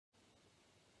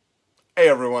Hey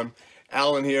everyone,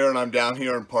 Alan here, and I'm down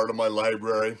here in part of my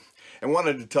library and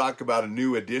wanted to talk about a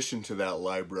new addition to that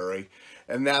library,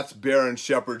 and that's Barron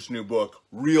Shepherd's new book,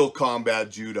 Real Combat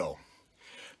Judo.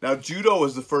 Now, Judo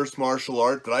was the first martial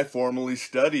art that I formally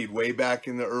studied way back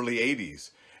in the early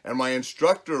 80s, and my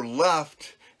instructor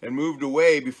left and moved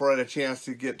away before I had a chance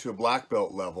to get to a black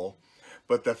belt level.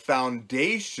 But the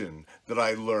foundation that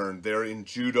I learned there in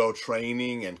judo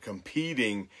training and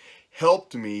competing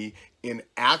helped me in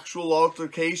actual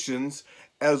altercations,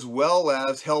 as well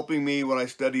as helping me when I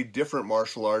studied different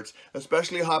martial arts,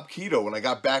 especially Hapkido, when I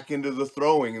got back into the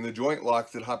throwing and the joint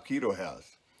locks that Hapkido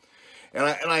has. And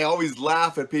I always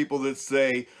laugh at people that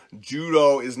say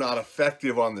judo is not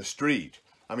effective on the street.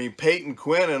 I mean, Peyton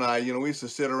Quinn and I, we used to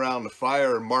sit around the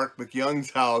fire in Mark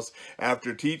McYoung's house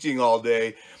after teaching all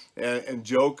day and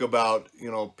joke about,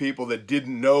 people that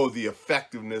didn't know the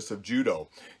effectiveness of judo.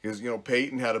 Because,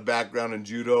 Peyton had a background in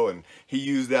judo and he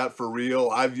used that for real.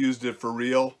 I've used it for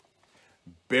real.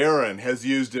 Barron has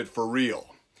used it for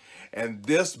real. And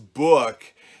this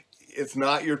book, it's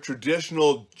not your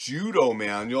traditional judo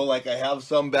manual like I have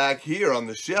some back here on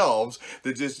the shelves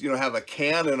that just, have a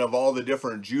canon of all the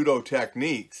different judo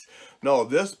techniques. No,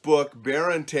 this book,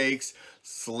 Barron takes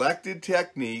selected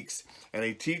techniques and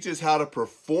he teaches how to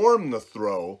perform the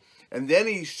throw, and then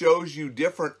he shows you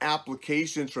different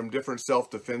applications from different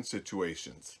self-defense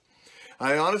situations.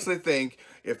 I honestly think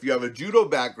if you have a judo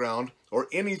background or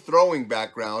any throwing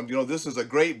background, this is a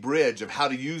great bridge of how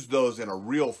to use those in a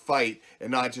real fight and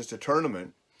not just a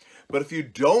tournament. But if you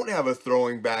don't have a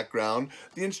throwing background,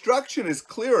 the instruction is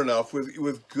clear enough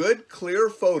with good, clear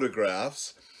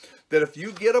photographs that if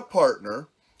you get a partner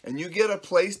and you get a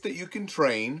place that you can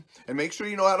train, and make sure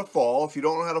you know how to fall. If you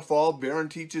don't know how to fall, Barron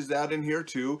teaches that in here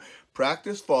too.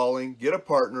 Practice falling, get a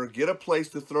partner, get a place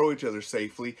to throw each other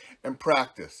safely, and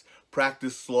practice.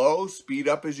 Practice slow, speed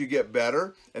up as you get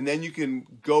better, and then you can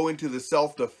go into the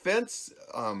self-defense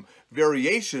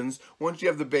variations once you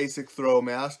have the basic throw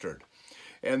mastered.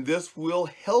 And this will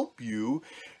help you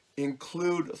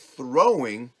include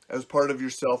throwing as part of your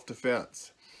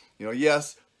self-defense.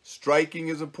 Yes, striking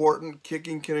is important,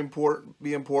 kicking can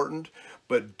be important,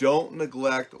 but don't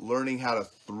neglect learning how to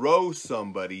throw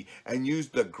somebody and use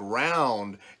the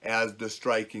ground as the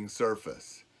striking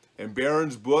surface. And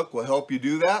Barron's book will help you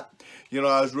do that.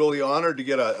 I was really honored to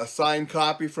get a signed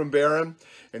copy from Barron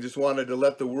and just wanted to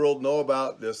let the world know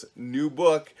about this new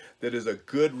book that is a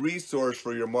good resource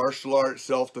for your martial arts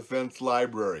self-defense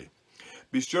library.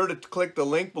 Be sure to click the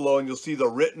link below and you'll see the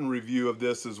written review of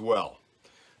this as well.